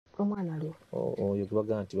Omwana aliwo. Oyo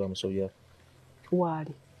gwaga nti bamusobya.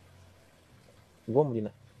 Waali.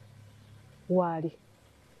 Gw'omulina? Waali.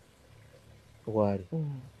 Waali.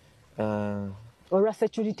 Olwa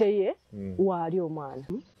security ye waali omwana.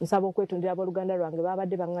 Nsaba okwetondera abooluganda lwange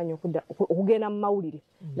babadde baŋŋanye okugenda mu mawulire.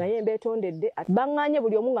 Naye mbeetondedde baŋŋanye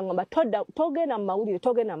buli omu nga ngamba togenda mu mawulire,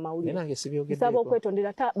 togenda mu mawulire. Nsaba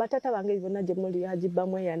okwetondera batata bange bonna gye muli Haji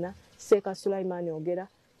Bamweyana, Seeka Sulaiman Ogera,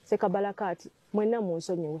 Seeka Balakaati, mwenna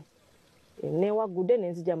munsonyiwe. Newagudde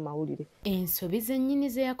nenzija mu mawulire. Ensobi zennyini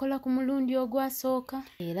ze yakola ku mulundi ogwasooka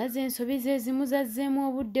era z'ensobi ze zimu zazzeemu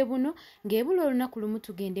obudde buno ng'ebula olunaku lumu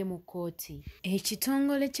tugende mu kkooti.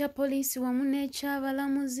 Ekitongole kya poliisi wamu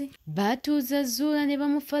n'ekyabalamuzi baatuuza Zurah ne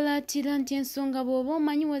bamufalaatira nti ensonga bw'oba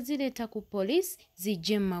omanyi wazireeta ku poliisi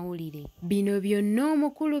zijje mu mawulire. Bino byonna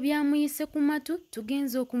omukulu byamuyise ku matu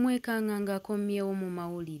tugenze okumwekanga ng'akomyewo mu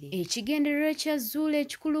mawulire. Ekigendererwa kya Zurah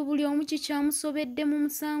ekikulu buli omu kikyamusobedde mu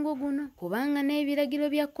musango guno kubanga n'ebiragiro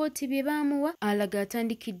bya kkooti bye baamuwa alaga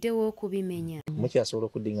atandikiddewo okubimenya. Mukyasobola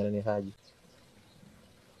okuddingana ne Haji?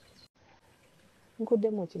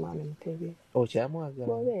 Nkuddemu kimaame Mutebi.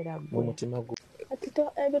 Okyamwagala mu mutima gwo?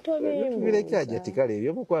 Ebyo tobiyimbuuza. Bireke Haji ati kale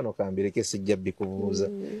ebyomukwano kambireke sijja bikubuuza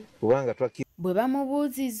kubanga bwe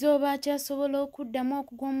bamubuuzizza oba akyasobola okuddamu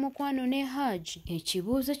okugwa mu mukwano ne Haji,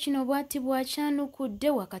 ekibuuzo kino bw'ati bw'akyanukudde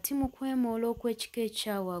wakati mu kwemoola okw'ekika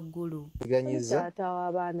ekya waggulu. Taata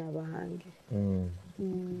w'abaana bange.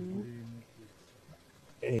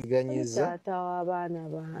 Taata w'abaana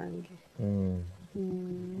bange.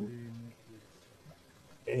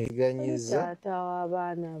 Taata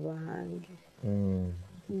w'abaana bange.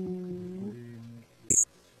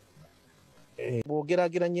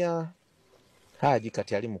 Bw'ogeraageranya Haji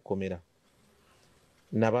kati ali mu kkomera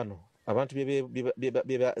na bano abantu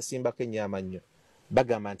bye basimbako ennyaamannyo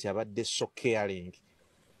bagamba nti abadde so caring,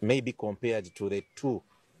 maybe compared to the two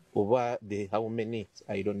oba the how many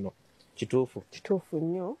I don't know. Kituufu? Kituufu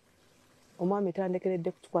nnyo. Omwami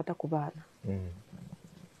tandekeredde kutukwata ku baana.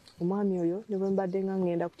 Omwami oyo ne bwe mbadde nga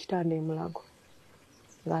ngenda ku kitanda e Mulago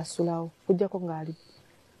ng'asulawo kujjako ng'ali.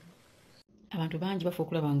 Abantu bangi bafa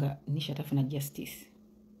okulaba nga Nisha tafuna justice.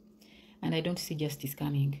 And I don't see justice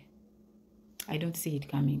coming. I don't see it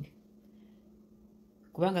coming.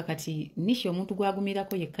 Kubanga kati Nisha omuntu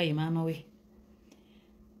gwagumirako yekka ye maama we.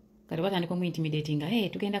 Kati batandika mu intimidating, hey,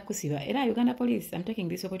 tugenda kusiba. Era Uganda Police, I'm taking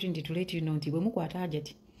this opportunity to let you know nti bwe mukwata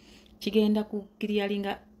Hajati kigenda ku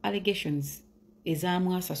clearinga allegations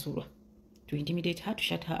ezamwasasulwa to intimidate her, to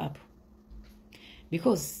shut her up.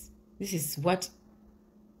 Because this is what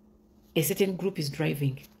a certain group is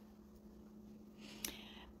driving.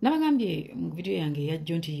 Nabagambye mu video yange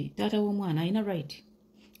yajjo nti taata w'omwana alina right.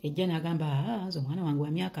 Ejja n'agamba nze omwana wange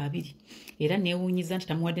wa myaka 2 era neewuunyiza nti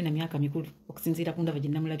tamuwadde na myaka mikulu okusinziira ku ndaba gye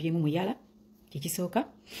namulabyemu muyala. Kikisooka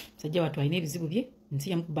musajja wattu alina ebizibu bye, nsi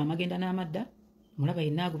yamukuba amagenda n'amadda, mulaba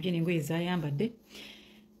yenna agubye n'engoye zaayambadde.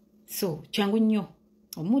 So kyangu nnyo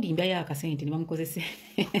omulimbyayo akasente ne bamukozesa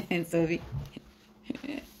ensobi.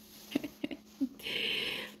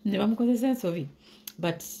 Ne bamukozesa ensobi.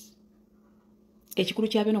 But ekikulu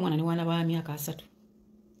kyabyo n'omwana ne wana ba myaka 3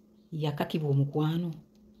 yakakibwa omukwano.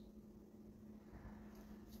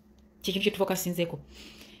 Kiki kye tufokasinzeeko.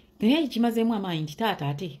 Naye kimazeemu amaanyi nti taata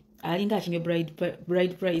ate alinga akimye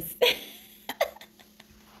bride price.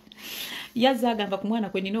 Yazza agamba ku mwana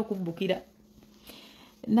kwe nina okubbukira.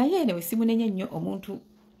 Naye ne wesimunenye nnyo omuntu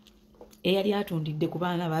eyali atundidde ku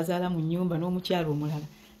baana bazaala mu nnyumba n'omukyalo omulala.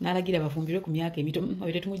 N'alagira bafumbirwe ku myaka emito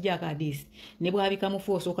oyo tetumuggyako adiisi. Ne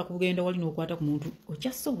bwabikamufu osooka kugenda wali n'okwata ku muntu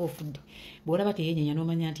okyasoba ofudde. Bw'olaba teyenyenya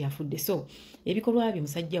n'omanya nti afudde. So ebikolwa bye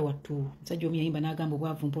musajja wattu, musajja omu yayimba n'agamba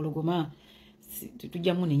obwavu mpologoma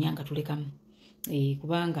tujjamu nenyanga tulekamu.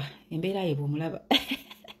 Kubanga embeera ye bw'omulaba.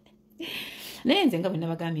 Naye nze nga bwe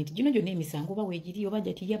nabagambye nti gino gyonna emisango oba weegiri oba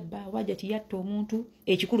Hajati yabba oba Hajati yatta omuntu,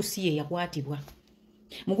 ekikulu si ye yakwatibwa.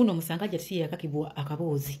 Mu guno omusango Hajati si ye yakakibwa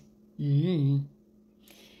akaboozi.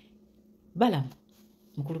 Balamu,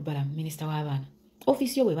 mukulu Balamu, minisita w'abaana.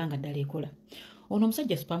 Office yo bwebanga ddala ekola. Ono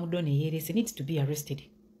omusajja Supamudone yeerese needs to be arrested.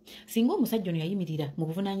 Singa omusajja ono yayimirira mu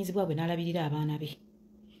buvunaanyizibwa bwe n'alabirira abaana be,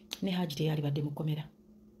 ne Haji teyalibadde mu kkomera.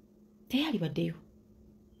 Teyalibaddeyo.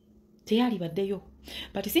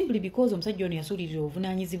 But simply because omusajja ono yasuulirira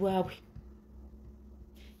obuvunaanyizibwa bwe,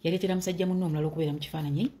 yaleetera musajja munno omulala okubeera mu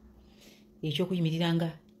kifaananyi eky'okuyimirira nga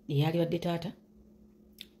eyalibadde taata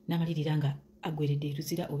n'amalirira nga agweredde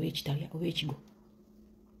eruzira oba ekitalya oba ekigo.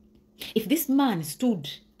 If this man stood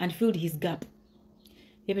and filled his gap,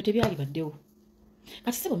 ebyo tebyalibaddewo.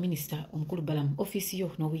 Kati sebo minisita omukulu Balamu, office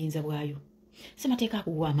yo n'obuyinza bwayo, semateeka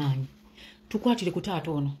akuwa amaanyi tukwatire ku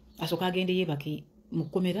taata ono asooka agende yeebake mu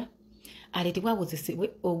kkomera aletebwa abozesebwe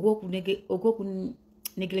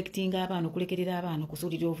neglectinga abaana okulekerera abaana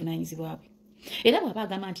okusuulira obuvunaanyizibwa bwe. Era bw'aba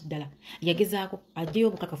agamba nti ddala yagezaako aggyeyo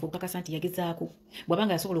obukakafu obukakasa nti yagezaako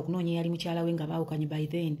bw'abanga yasobola okunoonya eyali mukyala we nga baawukanye by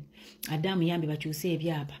then adde amuyambe bakyuse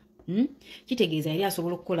ebyapa. Kitegeeza yali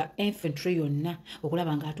asobola okukola infantry yonna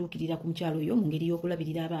okulaba ng'atuukirira ku mukyalo oyo mu ngeri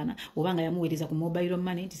y'okulabirira abaana oba nga yamuweereza ku mobile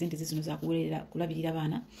money nti sente zino kulabirira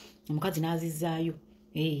abaana omukazi n'azizzaayo.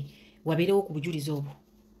 Wabeerewo ku bujulizi obwo.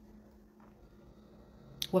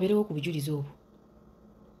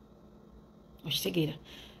 Okitegeera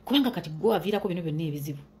kubanga kati gwe aviirako bino byonna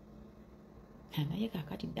ebizibu. Naye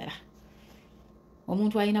kaakati ddala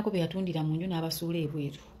omuntu alinako be yatundira mu nju n'abasuula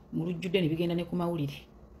ebweru mu lujjudde ne bigenda ne ku mawulire.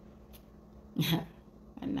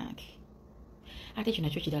 Annange ate ekyo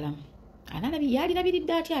nakyo kiralamu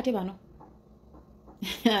yalirabiridde atya ate bano.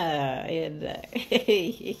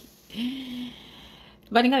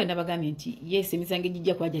 Balinga byonna bagambye nti yes emisango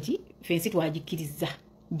egijja kwaja ti fensi twagikkiriza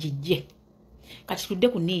gijje. Kati tudde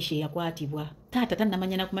ku Nisha eyakwatibwa. Taata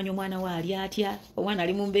tannamanya na kumanya omwana we ali atya, omwana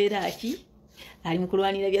ali mu mbeera ki, ali mu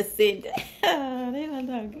kulwanira bya ssente.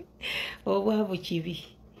 Obwavu kibi.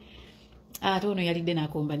 Ate ono yalidde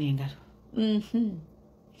n'akomba n'engalo.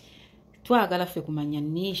 Twagala ffe kumanya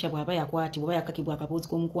Nisha bw'aba yakwatibwa oba yakakibwa akaboozi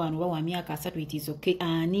k'omukwano oba wa myaka 3 itiisoke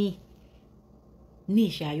ani.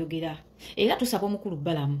 Nisha ayogera. Era tusaba omukulu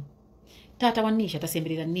Balamu. Taata wa Nisha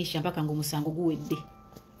tasemberera Nisha mpaka ng'omusango guwedde.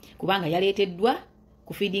 Kubanga yaleeteddwa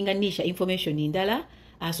kufiidinga Nisha information endala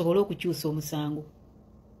asobole okukyusa omusango.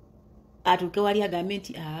 Atuuke wali agambe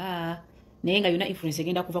nti naye nga yonna influence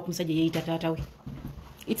egenda kuva ku musajja yeeyita taata we.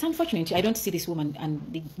 It's unfortunate. I don't see this woman and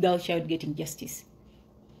the girl child getting justice.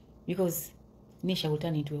 Because Nisha will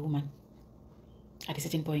turn into a woman at a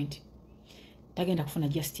certain point. Tagenda kufuna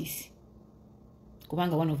justice.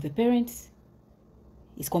 Kubanga one of the parents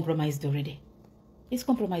is compromised already.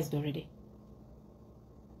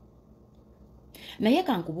 Naye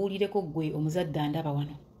kankubuulireko gwe omuzadde ndaba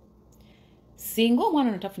wano. Singa omwana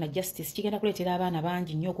ono tafuna justice kigenda kuleetera abaana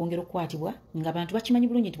bangi nnyo okwongera okukwatibwa ng'abantu bakimanyi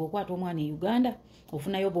bulungi nti bw'okwata omwana e Uganda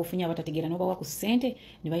ofunayo oba ofunye abatategeera n'obawa ku ssente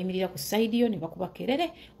ne bayimirira ku sayidi yo ne bakuba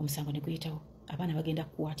kerere omusango ne guyitawo abaana bagenda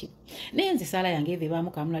kukwatibwa. Naye nze saala yange eve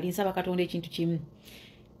baamukamula linsaba Katonda ekintu kimu.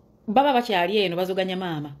 Baba bakyali eno bazoganya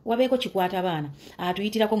maama wabeeko kikwata abaana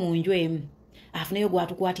atuyitirako mu nju emu afuneyo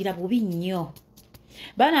gwatukwatira bubi nnyo.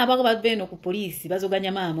 Baana abako bave eno ku poliisi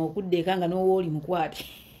bazoganya maama okuddeeka nga n'owooli mukwate.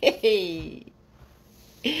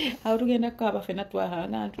 Awo tugenda kukaaba ffenna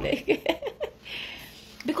twahaana ntuleke.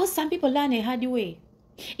 Because some people learn a hard way.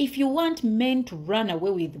 If you want men to run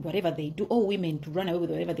away with whatever they do or women to run away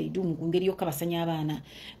with whatever they do mu ngeri yokka basanya abaana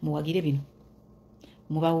muwagire bino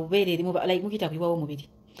mubabeerere like mukita kuyiwawo mubiri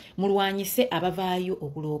mulwanyise abavaayo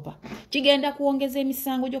okuloopa. Kigenda kuwongeza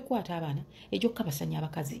emisango gy'okukwata abaana egyokka basanya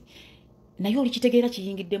abakazi. Naye olikitegeera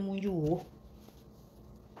kiyingidde mu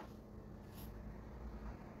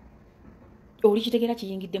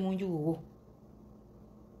nju wo.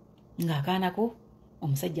 Ng'akaanako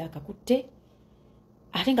omusajja akakutte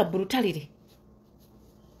ate nga brutality.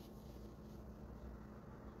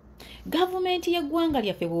 Gavumenti y'eggwanga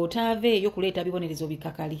lyaffe bw'otaaveeyo kuleeta bibonerezo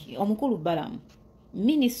bikakali omukulu Balamu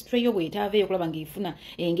ministry yo bw'etaaveeyo okulaba ng'efuna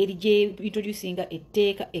engeri gye introducinga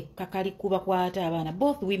etteeka ekkakali ku bakwata abaana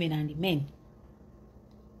both women and men.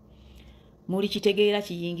 Muli kitegeera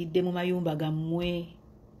kiyingidde mu mayumba gammwe.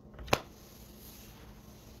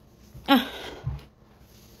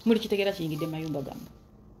 Muli kitegeera kiyingidde mu mayumba gammwe.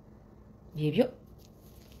 Ebyo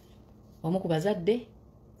omu ku bazadde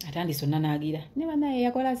atandise onnanaagira ne bannaye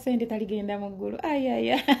yakola ssente taligenda mu ggulu.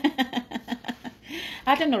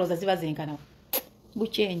 Ate noloza ziba zenkana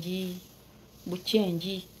bucyenji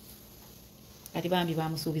kati bambi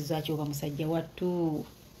bamusuubiza ki oba musajja wattu.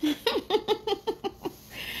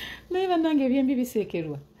 Naye bannange ebyembi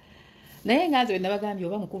biseekerwa. Naye nga nze nabagambye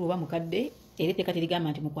oba mukulu oba mukadde era etteeka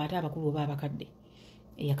terigamba nti mukwate abakulu oba abakadde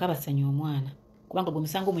eyakabasanya omwana kubanga gwe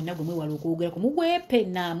musango mwenna gwe mwewala okuwogerako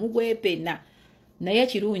mugwepena. Naye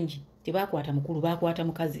kirungi tebakwata mukulu bakwata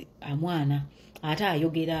mukazi amwana ate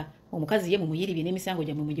ayogera omukazi ye mumuyiribye n'emisango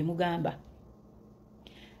gyammwe mwe gye mugamba.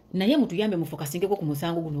 Naye mutuyambe mufokasingeko ku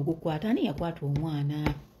musango guno ogw'okukwata ani yakwata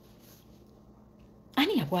omwana.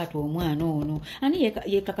 Ani yakwata omwana ono? Ani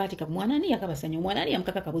yekakaatika ku mwana? Ani yakabasanya omwana? Ani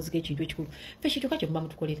yamukaka akabuzi k'ekintu ekikulu? Ffe kituuka kye muba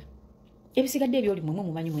mutukolera. Ebisigadde ebyoli mmwe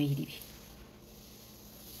mumanyi mweyirire.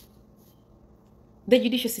 The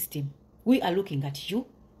judicial system, we are looking at you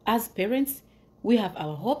as parents. We have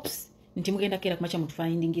our hopes. Nti mugenda kera kumacha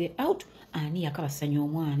mutufindingire out ani yakabasanya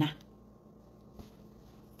omwana.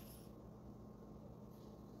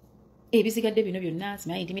 Ebisigadde bino byonna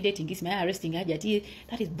simaya intimidating, simaya arresting Haji ati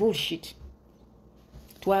that is bullshit.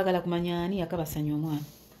 twagala kumanya ani yakabasanya omwana.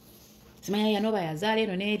 Simanya yanoba yazaala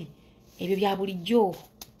eno n'eri. Ebyo bya bulijjo.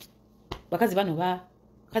 Bakazi bano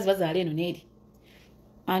bakazi bazaala eno n'eri.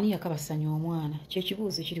 Ani yakabasanya omwana? Kye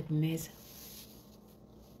kibuuzo kiri ku mmeeza.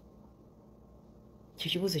 Kye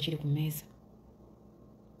kibuuzo kiri ku mmeeza.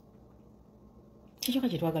 Kikyo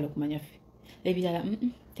kye twagala okumanya ffe. Ebirala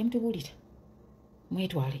temutubuulira.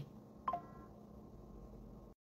 Mwetwale.